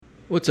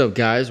What's up,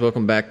 guys?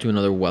 Welcome back to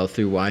another Well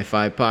Through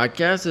Wi-Fi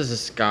podcast. This is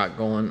Scott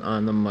going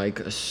on the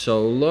mic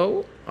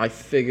solo. I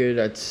figured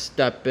I'd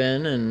step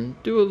in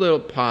and do a little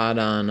pod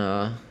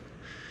on,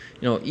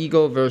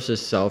 ego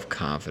versus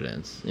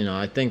self-confidence.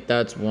 I think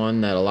that's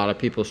one that a lot of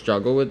people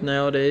struggle with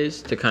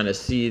nowadays, to kind of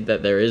see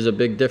that there is a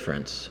big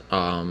difference.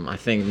 I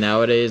think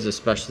nowadays,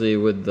 especially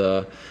with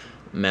the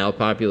male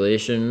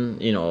population,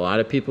 a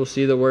lot of people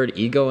see the word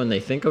ego and they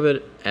think of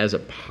it as a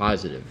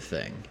positive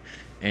thing.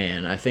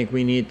 And I think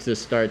we need to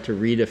start to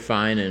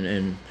redefine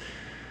and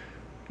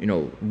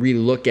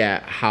relook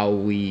at how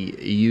we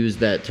use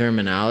that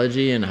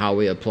terminology and how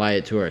we apply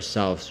it to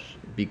ourselves,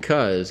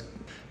 because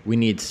we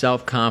need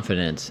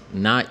self-confidence,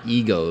 not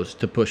egos,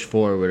 to push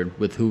forward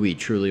with who we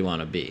truly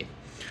want to be.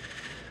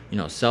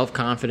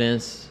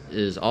 Self-confidence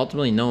is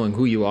ultimately knowing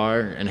who you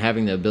are and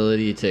having the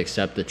ability to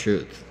accept the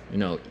truth.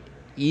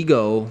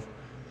 Ego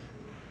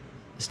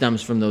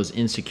stems from those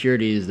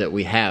insecurities that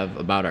we have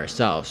about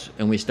ourselves,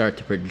 and we start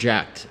to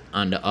project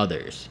onto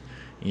others.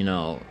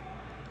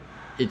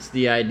 It's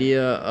the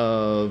idea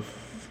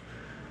of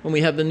when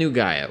we have the new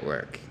guy at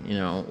work.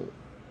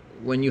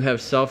 When you have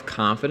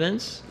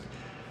self-confidence,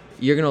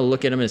 you're going to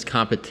look at them as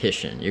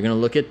competition. You're going to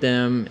look at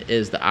them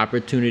as the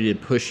opportunity to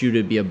push you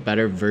to be a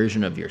better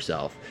version of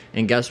yourself.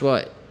 And guess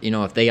what?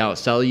 If they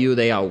outsell you,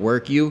 they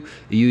outwork you,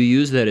 you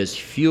use that as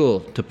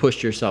fuel to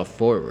push yourself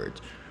forward.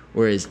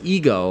 Whereas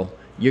ego,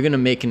 you're going to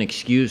make an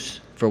excuse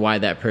for why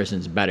that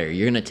person's better.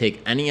 You're going to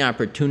take any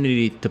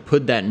opportunity to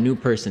put that new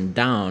person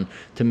down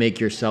to make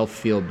yourself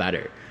feel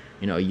better.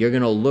 You're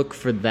going to look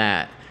for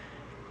that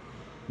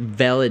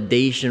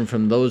validation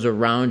from those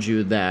around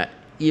you, that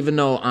even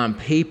though on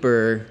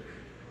paper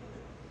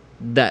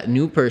that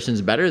new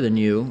person's better than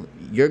you,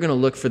 you're going to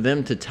look for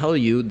them to tell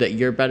you that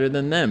you're better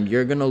than them.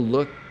 You're going to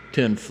look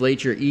to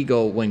inflate your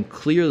ego when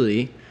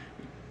clearly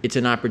it's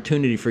an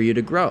opportunity for you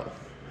to grow.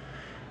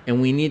 And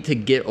we need to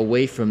get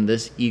away from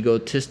this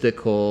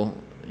egotistical,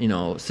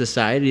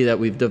 society that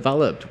we've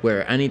developed,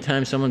 where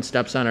anytime someone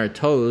steps on our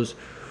toes,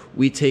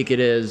 we take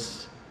it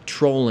as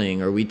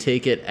trolling, or we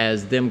take it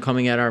as them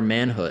coming at our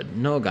manhood.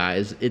 No,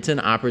 guys, it's an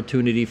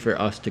opportunity for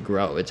us to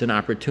grow. It's an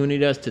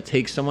opportunity for us to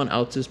take someone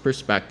else's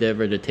perspective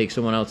or to take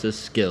someone else's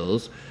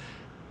skills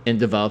and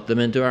develop them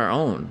into our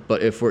own.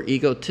 But if we're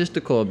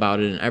egotistical about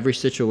it in every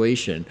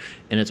situation,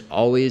 and it's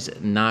always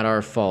not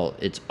our fault,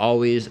 it's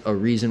always a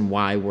reason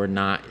why we're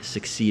not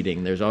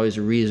succeeding, there's always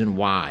a reason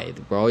why,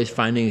 we're always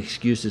finding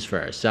excuses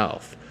for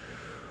ourselves,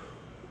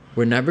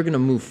 we're never going to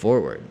move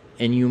forward.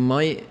 And you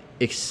might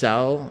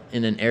excel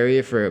in an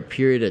area for a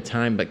period of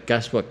time, but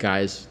guess what,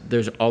 guys?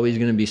 There's always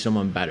going to be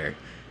someone better.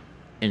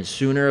 And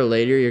sooner or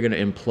later, you're going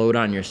to implode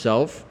on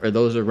yourself or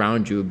those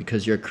around you,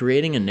 because you're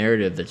creating a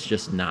narrative that's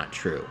just not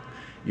true.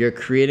 You're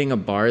creating a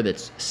bar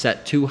that's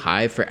set too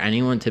high for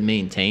anyone to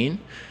maintain,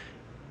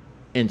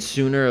 and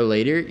sooner or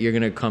later, you're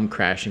going to come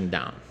crashing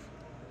down.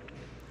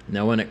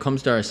 Now, when it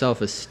comes to our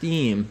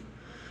self-esteem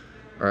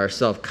or our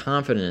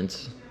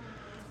self-confidence,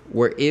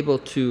 we're able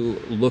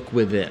to look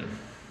within.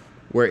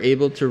 We're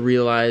able to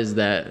realize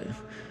that,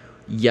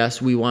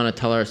 yes, we want to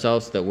tell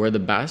ourselves that we're the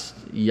best.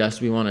 Yes,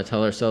 we want to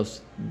tell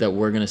ourselves that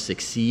we're going to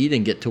succeed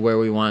and get to where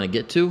we want to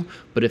get to.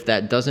 But if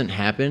that doesn't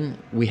happen,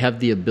 we have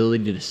the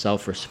ability to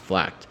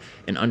self-reflect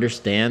and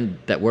understand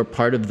that we're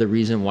part of the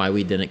reason why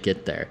we didn't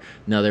get there.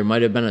 Now, there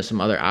might have been some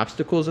other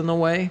obstacles in the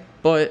way,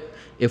 but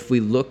if we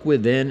look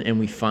within and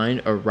we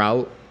find a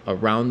route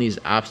around these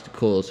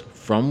obstacles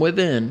from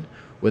within,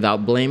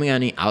 without blaming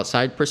any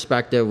outside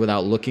perspective,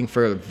 without looking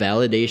for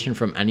validation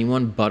from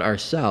anyone but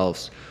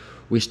ourselves,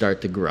 we start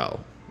to grow.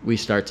 We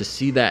start to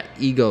see that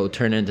ego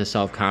turn into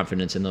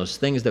self-confidence, and those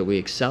things that we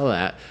excel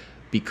at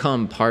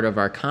become part of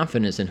our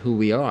confidence in who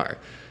we are.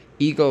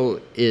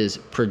 Ego is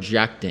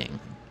projecting.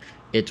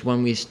 It's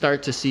when we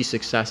start to see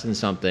success in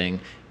something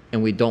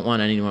and we don't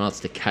want anyone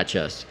else to catch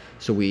us,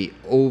 so we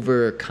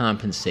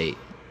overcompensate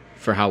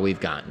for how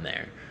we've gotten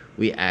there.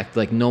 We act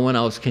like no one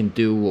else can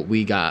do what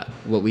we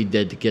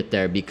did to get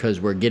there, because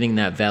we're getting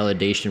that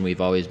validation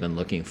we've always been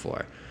looking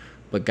for.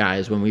 But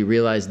guys, when we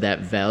realize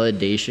that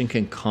validation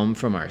can come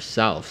from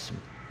ourselves,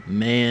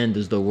 man,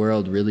 does the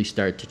world really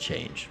start to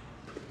change.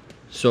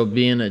 So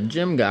being a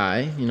gym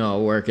guy,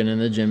 working in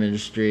the gym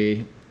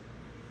industry,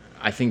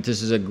 I think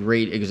this is a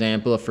great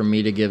example for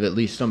me to give at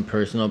least some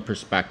personal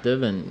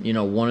perspective. And,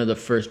 one of the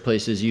first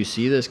places you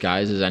see this,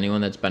 guys, is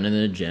anyone that's been in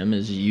the gym,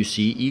 is you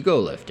see ego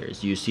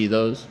lifters. You see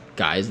those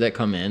guys that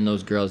come in,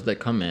 those girls that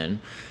come in,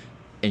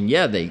 and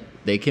yeah,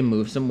 they can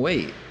move some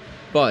weight.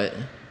 But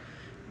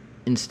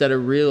instead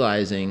of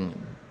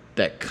realizing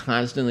that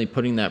constantly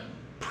putting that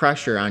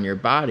pressure on your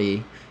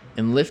body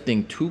and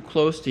lifting too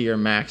close to your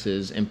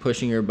maxes and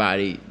pushing your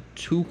body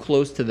too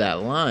close to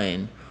that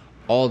line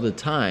all the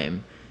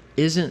time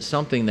isn't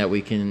something that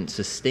we can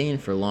sustain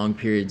for long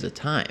periods of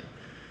time.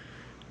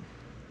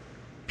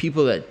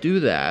 People that do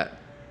that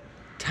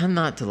tend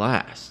not to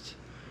last.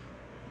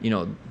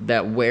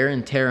 That wear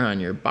and tear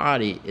on your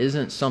body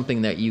isn't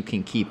something that you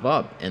can keep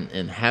up,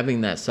 and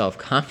having that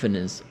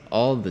self-confidence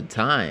all the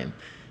time,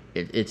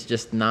 it's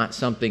just not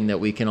something that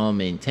we can all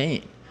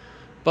maintain.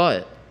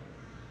 But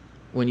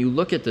when you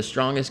look at the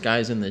strongest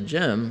guys in the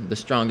gym, the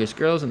strongest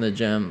girls in the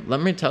gym,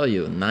 let me tell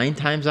you, 9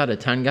 times out of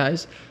 10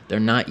 guys, they're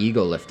not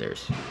ego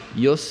lifters.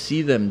 You'll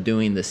see them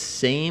doing the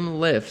same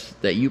lifts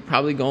that you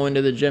probably go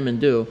into the gym and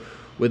do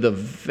with a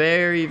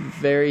very,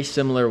 very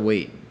similar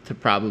weight to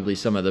probably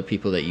some of the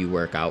people that you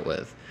work out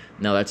with.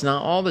 Now, that's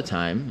not all the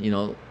time. You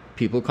know,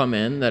 people come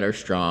in that are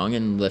strong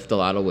and lift a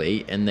lot of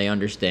weight, and they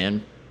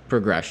understand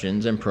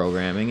progressions and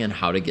programming and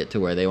how to get to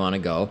where they want to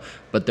go,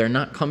 but they're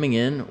not coming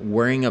in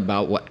worrying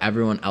about what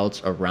everyone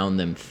else around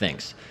them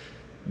thinks.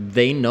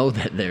 They know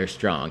that they're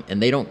strong,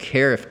 and they don't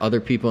care if other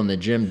people in the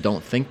gym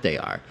don't think they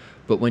are.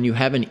 But when you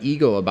have an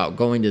ego about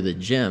going to the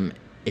gym,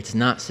 it's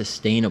not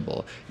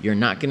sustainable. You're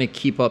not going to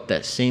keep up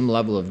that same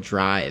level of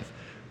drive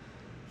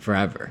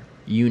forever.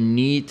 You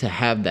need to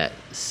have that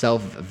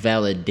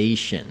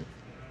self-validation.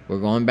 We're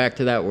going back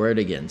to that word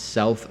again,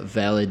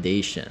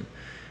 self-validation.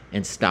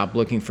 And stop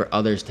looking for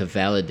others to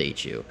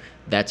validate you.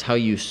 That's how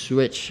you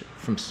switch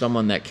from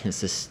someone that can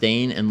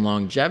sustain and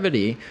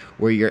longevity,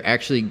 where you're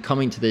actually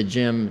coming to the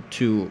gym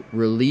to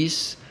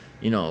release,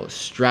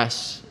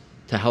 stress,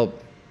 to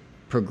help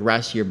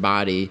progress your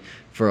body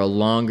for a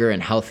longer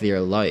and healthier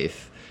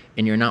life.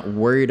 And you're not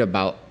worried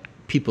about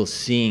people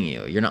seeing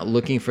you. You're not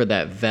looking for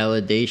that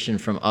validation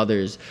from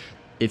others.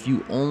 If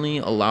you only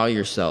allow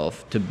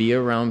yourself to be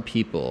around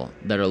people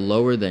that are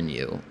lower than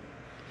you,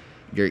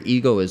 your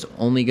ego is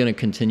only going to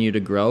continue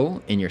to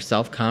grow, and your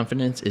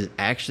self-confidence is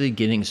actually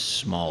getting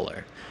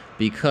smaller.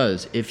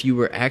 Because if you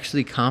were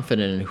actually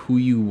confident in who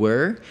you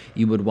were,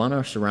 you would want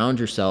to surround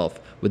yourself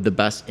with the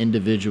best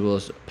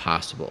individuals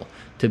possible.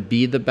 To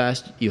be the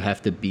best, you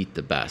have to beat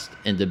the best.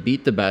 And to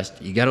beat the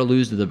best, you got to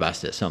lose to the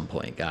best at some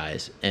point,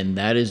 guys. And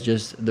that is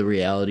just the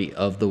reality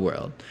of the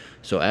world.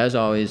 So as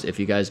always, if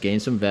you guys gain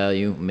some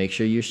value, make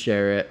sure you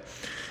share it.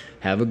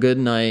 Have a good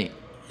night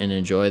and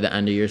enjoy the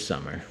end of your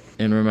summer.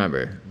 And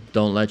remember,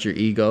 don't let your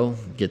ego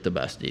get the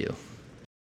best of you.